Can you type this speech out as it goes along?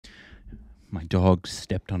My dog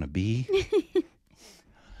stepped on a bee.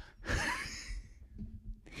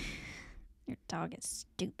 Your dog is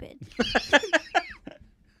stupid.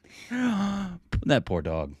 That poor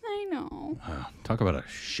dog. I know. Talk about a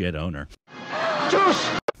shit owner.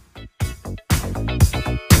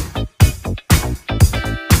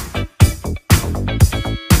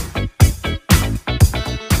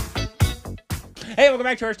 Hey, welcome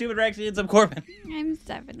back to our stupid reactions. I'm Corbin. I'm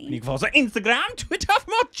Stephanie. And you can follow us on Instagram, Twitter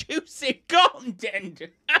for more juicy content.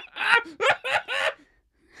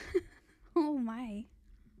 Oh my.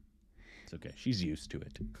 It's okay. She's used to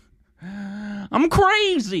it. I'm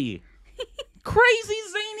crazy. Crazy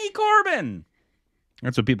zany Corbin.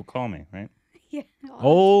 That's what people call me, right? Yeah.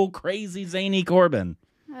 Oh, crazy zany Corbin.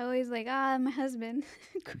 I always like, my husband.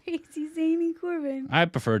 Crazy zany Corbin. I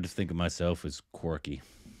prefer to think of myself as quirky.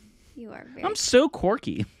 You are very I'm so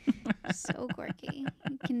quirky. so quirky.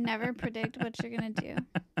 You can never predict what you're going to do.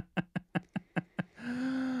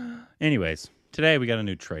 Anyways, today we got a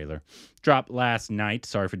new trailer. Dropped last night.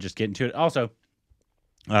 Sorry for just getting to it. Also,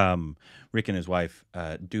 Rick and his wife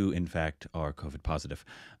do, in fact, are COVID positive.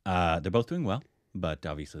 They're both doing well, but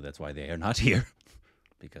obviously that's why they are not here,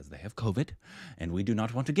 because they have COVID, and we do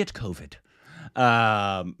not want to get COVID.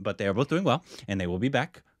 But they are both doing well, and they will be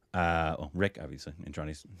back. Rick, obviously, and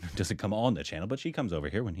Johnny doesn't come on the channel, but she comes over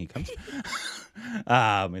here when he comes.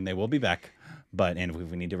 And they will be back. And if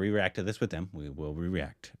we need to react to this with them, we will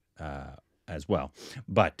react as well.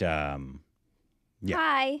 But yeah.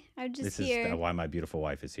 Hi, I'm just here. This is why my beautiful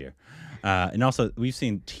wife is here. And also, we've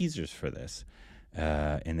seen teasers for this.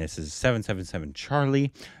 And this is 777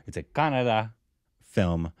 Charlie. It's a Kannada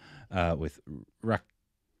film with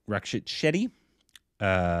Rakshit Shetty.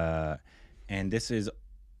 And this is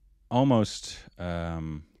almost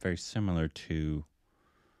very similar to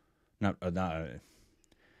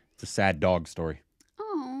it's a sad dog story.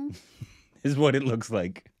 Oh. Is what it looks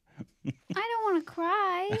like. I don't want to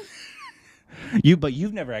cry. But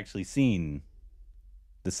you've never actually seen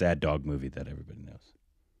the sad dog movie that everybody knows.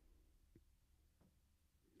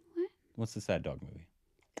 What? What's the sad dog movie?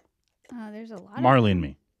 There's a lot Marley of and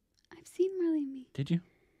Me. I've seen Marley and Me. Did you?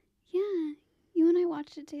 Yeah. You and I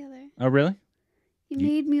watched it together. Oh, really? You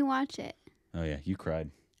made me watch it. Oh, yeah. You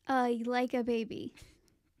cried. Like a baby.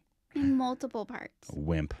 In multiple parts. A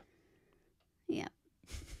wimp. Yeah.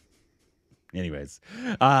 Anyways.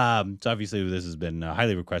 So obviously this has been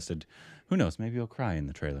highly requested. Who knows? Maybe you'll cry in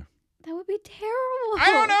the trailer. That would be terrible. I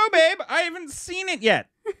don't know, babe. I haven't seen it yet.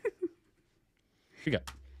 Here you go.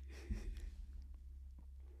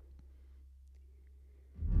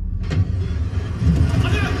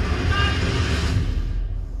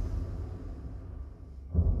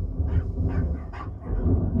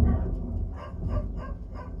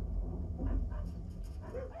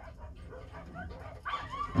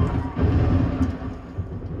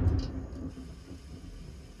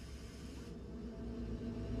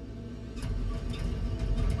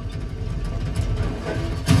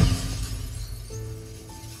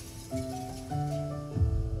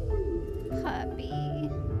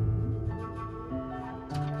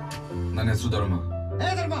 ನನ್ನ ಹೆಸರು ಧರ್ಮ.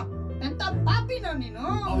 ಧರ್ಮ ಎಂತ ಪಾಪಿನ ನೀನು?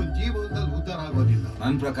 ಅವನ ಜೀವನದಲ್ಲಿ ಉದ್ಧಾರ ಆಗೋದಿಲ್ಲ.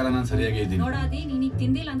 ನನ್ನ ಪ್ರಕಾರ ನಾನು ಸರಿಯಾಗಿ ಇದ್ದೀನಿ. ನೋಡಾದಿ ನೀನಿಗ್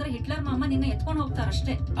ತಿಂದಿಲ್ಲ ಅಂದ್ರೆ ಹಿಟ್ಲರ್ ಮಾಮ ನಿನ್ನ ಎತ್ಕೊಂಡು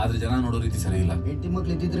ಹೋಗ್ತಾರಷ್ಟೇ. ಆದ್ರೆ ಜನ ನೋಡೋ ರೀತಿ ಸರಿ ಇಲ್ಲ. ಹೆಂಡತಿ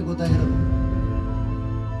ಮಕ್ಳು ಇದ್ದಿದ್ರೆ ಗೊತ್ತಾಗಿರೋದು.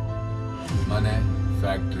 ಮನೆ,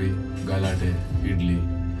 ಫ್ಯಾಕ್ಟ್ರಿ, ಗಲಾಟೆ, ಇಡ್ಲಿ,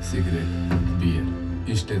 ಸಿಗರೇಟ್, ಬಿಯರ್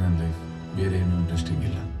ಇಷ್ಟೇ ನನ್ನ ಲೈಫ್. ಬೇರೆ ಏನು ಇಂಟ್ರೆಸ್ಟಿಂಗ್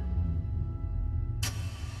ಇಲ್ಲ.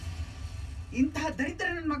 ಇಂತಹ ದರಿದ್ರ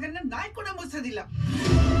ನನ್ನ ಮಗನ್ನ ನಾಯಿ ಕೂಡ ಮುಗಿಸೋದಿಲ್ಲ.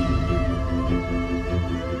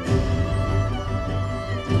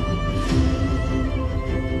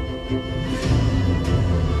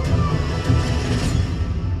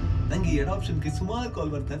 ನಂಗೆ ಎರಡು ಆಪ್ಷನ್ಗೆ ಸುಮಾರು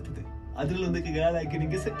ಕಾಲ್ ಬರ್ತಾ ಇರ್ತದೆ. ಅದ್ರಲ್ಲಿ ಒಂದಕ್ಕೆ ಗಾಳ ಹಾಕಿ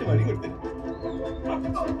ನಿಂಗೆ ಸೆಟ್ ಮಾಡಿ ಕೊಡ್ತೇನೆ.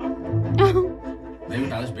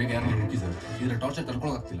 ದಯವಿಟ್ಟು ಆದಷ್ಟು ಬೇಗ ಯಾರು ಹುಡುಕಿ ಸರ್. ಇದ್ರ ಟಾರ್ಚರ್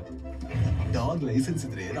ತಡ್ಕೊಳಕ್ ಆಗ್ತಿಲ್ಲ. ಡಾಗ್ ಲೈಸೆನ್ಸ್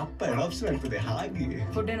ಇದ್ರೆ ಅಪ್ಪ ಎರಡು ಆಪ್ಷನ್ ಆಗ್ತದೆ. ಹಾಗೆ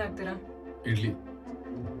ಫುಡ್ ಏನ್ ಹಾಕ್ತೀರಾ? ಇಡ್ಲಿ.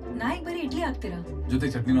 ನಾಯಿಗೆ ಬರೀ ಇಡ್ಲಿ ಹಾಕ್ತೀರಾ?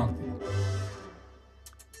 ಜೊತೆಗೆ ಚಟ್ನಿನೂ ಹಾಕ್ತೀನಿ.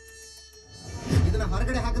 ಇದನ್ನ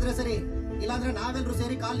ಹೊರಗಡೆ ಹಾಕಿದ್ರೆ ಸರಿ, ಇಲ್ಲಾಂದ್ರೆ ನಾವೆಲ್ಲರೂ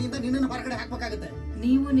ಸೇರಿ ಕಾಲಿನಿಂದ ನಿನ್ನನ್ನು ಹೊರಗಡೆ ಹಾಕ್ಬೇಕಾಗುತ್ತೆ.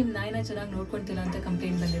 ನೀವು ನಿಮ್ ನಾಯಿನ ಚೆನ್ನಾಗಿ ನೋಡ್ಕೊಂತಿಲ್ಲ ಅಂತ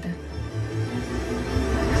ಕಂಪ್ಲೇಂಟ್ ಬಂದಿದೆ.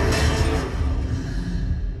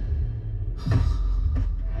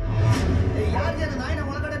 ಯಾರಿಗೆ ನಾಯಿನ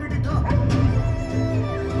ಒಳಗಡೆ ಬಿಟ್ಟಿದ್ದು?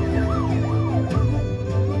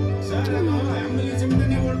 ಸರ್ ಆಂಬುಲೆನ್ಸ್ ಇಂದ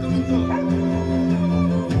ನೀವು ಓಡ್ಕೊಂಡ್ಬಂತು.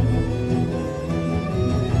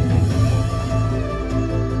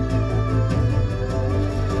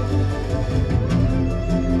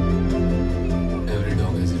 Every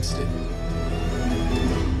dog has its day.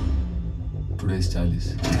 Today's Charlie's.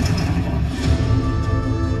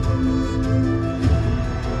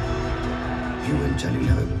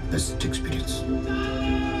 best experience.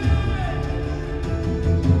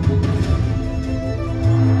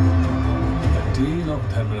 The tale of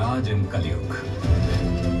Dharmaraj and Kaliyug.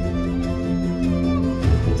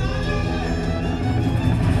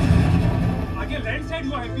 Again, right side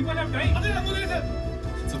हुआ है. People have died.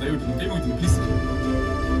 So दयವಿಟ್ಟು please.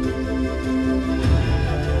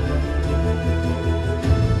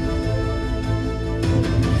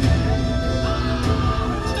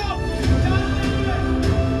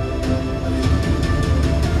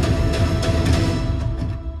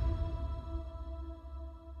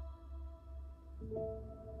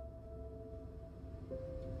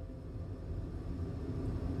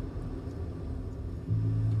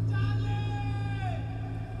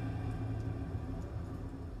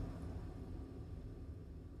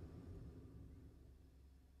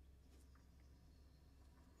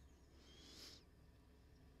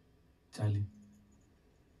 Charlie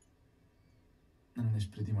ನನ್ನ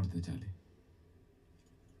ಎಷ್ಟು ಪ್ರೀತಿ ಮಾಡ್ತಿದ್ದೆ Charlie.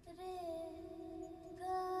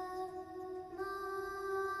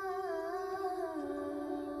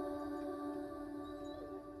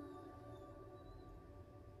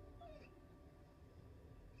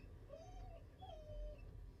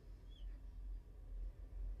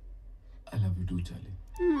 I love you too, Charlie.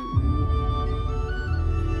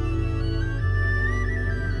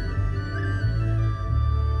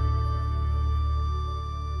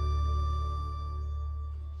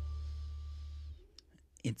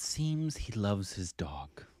 It seems he loves his dog.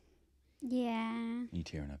 Yeah. You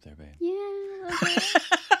tearing up there, babe? Yeah.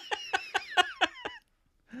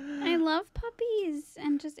 I love puppies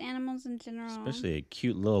and just animals in general. Especially a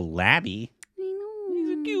cute little labby. I know.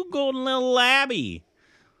 He's a cute golden little labby.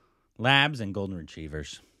 Labs and golden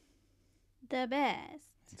retrievers. The best.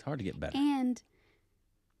 It's hard to get better. And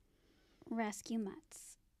rescue mutts.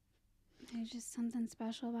 There's just something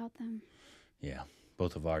special about them. Yeah.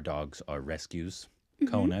 Both of our dogs are rescues.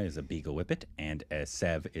 Kona is a Beagle Whippet, and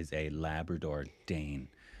Sev is a Labrador Dane.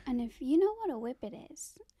 And if you know what a whippet is,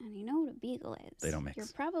 and you know what a beagle is, They don't mix. You're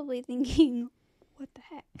probably thinking, what the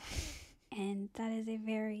heck? And that is a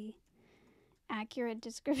very accurate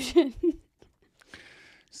description.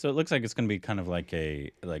 So it looks like it's going to be kind of like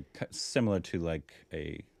similar to like a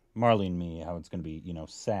Marley and Me, how it's going to be,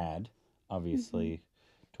 sad, obviously,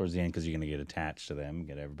 towards the end, because you're going to get attached to them,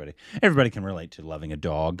 get everybody. Everybody can relate to loving a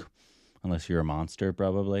dog, unless you're a monster,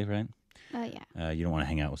 probably, right? Oh, yeah. You don't want to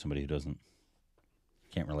hang out with somebody who doesn't.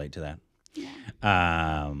 Can't relate to that.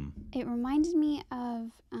 Yeah. It reminded me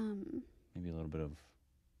of maybe a little bit of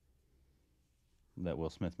that Will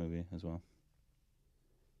Smith movie as well.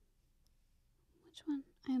 Which one?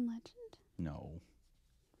 I Am Legend? No.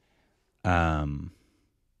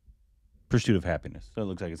 Pursuit of Happiness. So it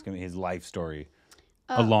looks like it's going to be his life story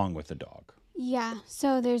along with the dog. Yeah.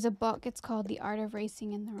 So there's a book. It's called The Art of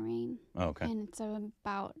Racing in the Rain. Oh, okay. And it's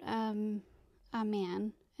about a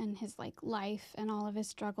man and his life and all of his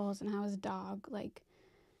struggles and how his dog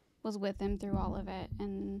was with him through all of it.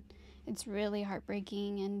 And it's really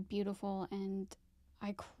heartbreaking and beautiful, and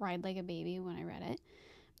I cried like a baby when I read it.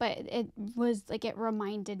 But it was it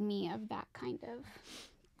reminded me of that kind of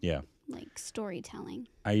storytelling.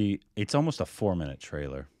 It's almost a 4-minute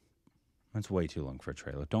trailer. That's way too long for a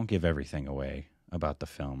trailer. Don't give everything away about the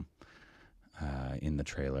film in the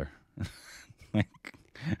trailer.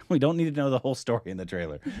 We don't need to know the whole story in the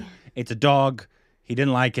trailer. Yeah. It's a dog. He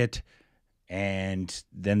didn't like it. And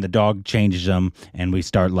then the dog changes him, and we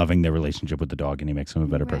start loving their relationship with the dog, and he makes him a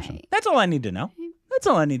better person. That's all I need to know. That's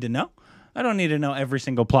all I need to know. I don't need to know every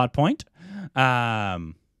single plot point.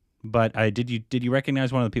 But did you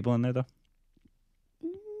recognize one of the people in there, though?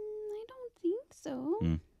 I don't think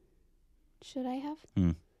so. Should I have?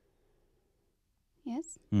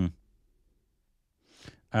 Yes?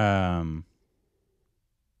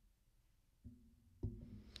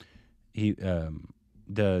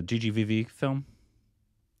 The GGVV film.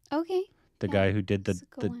 Okay. The guy who did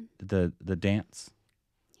the dance.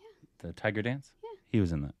 Yeah. The tiger dance. Yeah. He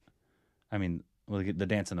was in that. I mean, the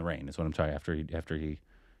dance in the rain is what I'm talking. After he,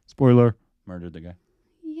 spoiler, murdered the guy.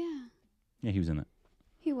 Yeah. Yeah, he was in that.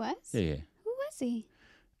 He was? Yeah. Who was he?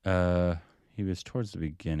 He was towards the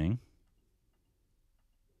beginning.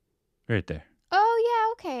 Right there. Oh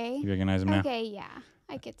yeah. Okay. You recognize him now? Okay. Yeah.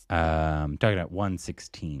 I get. Talking about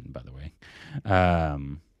 116, by the way.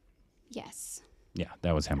 Yes. Yeah,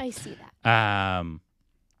 that was him. I see that. I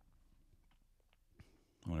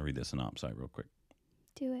want to read the synopsis real quick.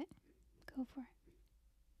 Do it. Go for it.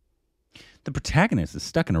 The protagonist is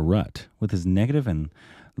stuck in a rut with his negative and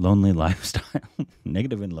lonely lifestyle.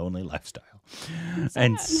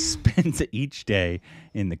 And spends each day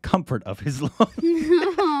in the comfort of his lonely.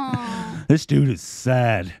 Oh. This dude is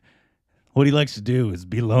sad. What he likes to do is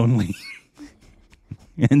be lonely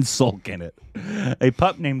and sulk in it. A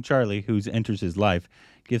pup named Charlie, who enters his life,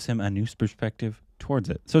 gives him a new perspective towards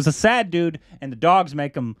it. So it's a sad dude, and the dogs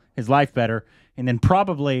make his life better, and then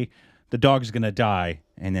probably the dog's going to die,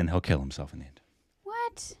 and then he'll kill himself in the end.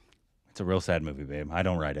 What? It's a real sad movie, babe. I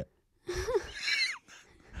don't write it.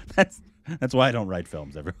 That's why I don't write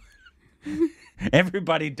films.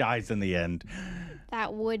 Everybody dies in the end.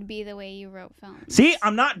 That would be the way you wrote films. See,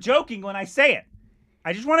 I'm not joking when I say it.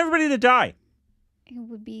 I just want everybody to die. It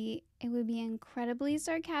would be incredibly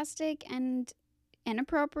sarcastic and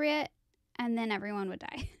inappropriate, and then everyone would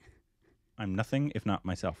die. I'm nothing if not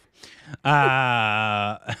myself.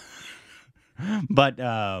 But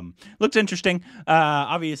looks interesting.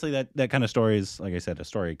 Obviously, that kind of story is, like I said, a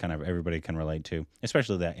story kind of everybody can relate to,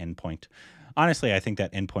 especially that end point. Honestly, I think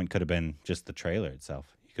that end point could have been just the trailer itself.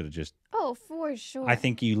 You could have just... Oh, for sure. I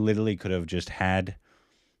think you literally could have just had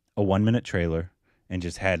a 1-minute trailer and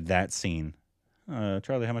just had that scene.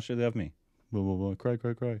 Charlie, how much do they love me? Blah, blah, blah. Cry,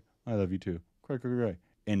 cry, cry. I love you too. Cry, cry, cry.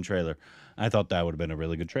 In trailer. I thought that would have been a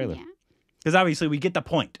really good trailer. Yeah. Because obviously we get the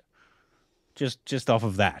point. Just off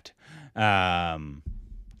of that.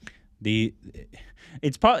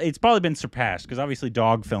 It's probably been surpassed because obviously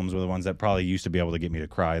dog films were the ones that probably used to be able to get me to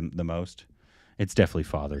cry the most. It's definitely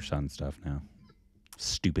father-son stuff now.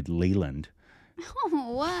 Stupid Leland.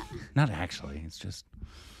 Oh, what? Not actually. It's just...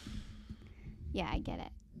 Yeah, I get it.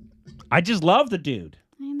 I just love the dude.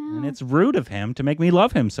 I know. And it's rude of him to make me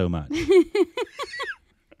love him so much.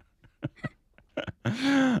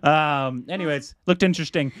 Anyways, looked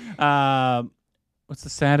interesting. What's the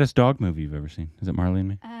saddest dog movie you've ever seen? Is it Marley and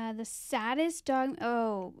Me? The saddest dog...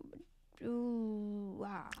 Oh. Ooh,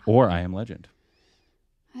 wow. Or I Am Legend.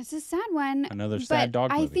 That's a sad one. Another sad dog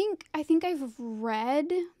movie. I think I've read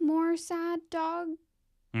more sad dog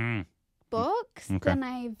books than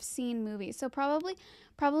I've seen movies. So probably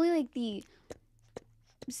like the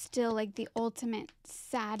ultimate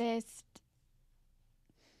saddest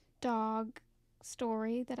dog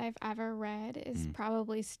story that I've ever read is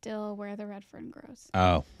probably still Where the Red Fern Grows.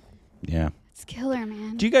 Oh, yeah. It's killer,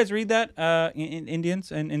 man. Do you guys read that in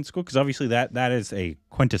Indians and in school? Because obviously that is a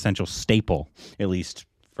quintessential staple, at least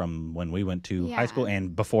from when we went to high school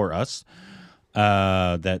and before us.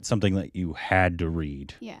 That's something that you had to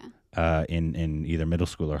read. Yeah. In either middle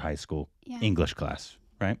school or high school English class,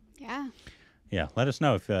 right? Yeah. Yeah. Let us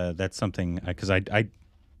know if that's something because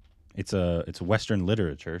it's a Western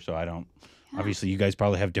literature, so I don't. Yeah. Obviously, you guys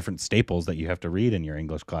probably have different staples that you have to read in your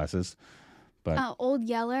English classes. But Old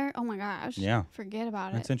Yeller. Oh my gosh. Yeah. Forget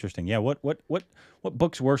about it. That's interesting. Yeah. What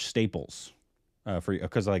books were staples for you?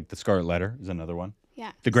 Because like The Scarlet Letter is another one.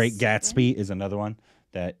 Yeah. The Great Gatsby is another one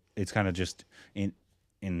that it's kind of just in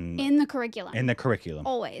the curriculum. In the curriculum.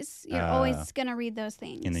 Always. You're always gonna read those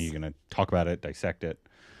things. And then you're gonna talk about it, dissect it.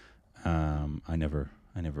 I never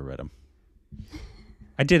read them.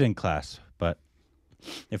 I did in class, but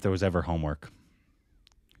if there was ever homework,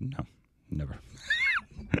 no, never.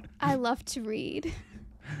 I love to read.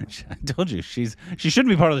 I told you she shouldn't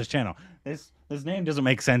be part of this channel. This name doesn't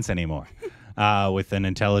make sense anymore with an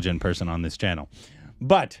intelligent person on this channel,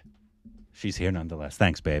 but she's here nonetheless.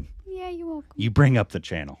 Thanks, babe. Yeah, you're welcome. You bring up the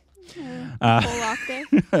channel. Full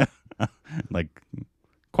octave. Like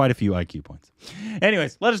quite a few IQ points.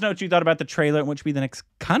 Anyways, let us know what you thought about the trailer and what should be the next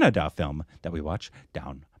Kannada film that we watch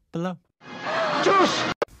down below.